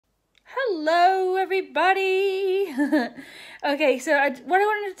Hello everybody. Okay, so what I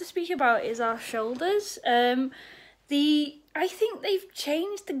wanted to speak about is our shoulders. I think they've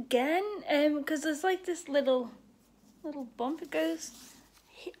changed again, because there's like this little bump. It goes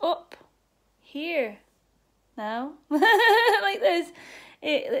up here now. Like this.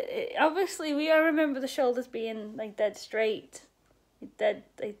 It obviously I remember the shoulders being like dead straight. Dead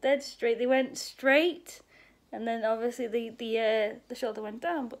straight. They went straight. And then obviously the shoulder went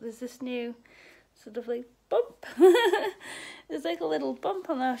down, but there's this new sort of like bump. There's like a little bump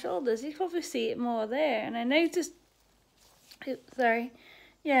on our shoulders. You can probably see it more there. And I noticed, sorry,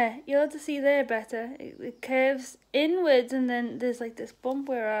 yeah, you'll have to see there better. It curves inwards, and then there's like this bump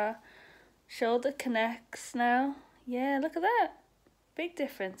where our shoulder connects now. Yeah, look at that. Big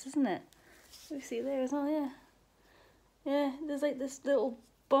difference, isn't it? You see there as well, yeah. Yeah, there's like this little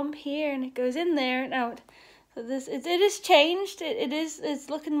bump here, and it goes in there and out. So it is changed. It's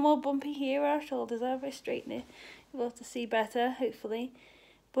looking more bumpy here. Our shoulders are very straight now. You'll have to see better, hopefully.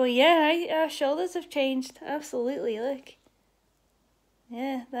 But yeah, our shoulders have changed. Absolutely, look.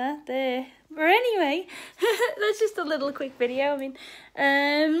 Yeah, that there. But anyway, that's just a little quick video. I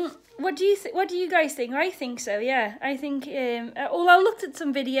mean, what do you guys think? I think so. Yeah, I think. Well, I looked at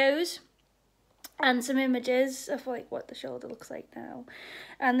some videos and some images of like what the shoulder looks like now,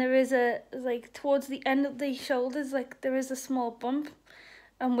 and there is like towards the end of the shoulders, like there is a small bump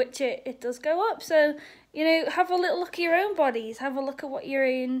on which it does go up. So have a little look at your own bodies, have a look at what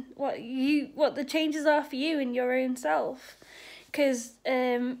what the changes are for you in your own self, because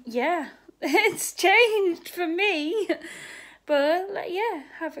yeah, it's changed for me. But yeah,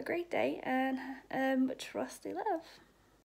 have a great day, and trusty love.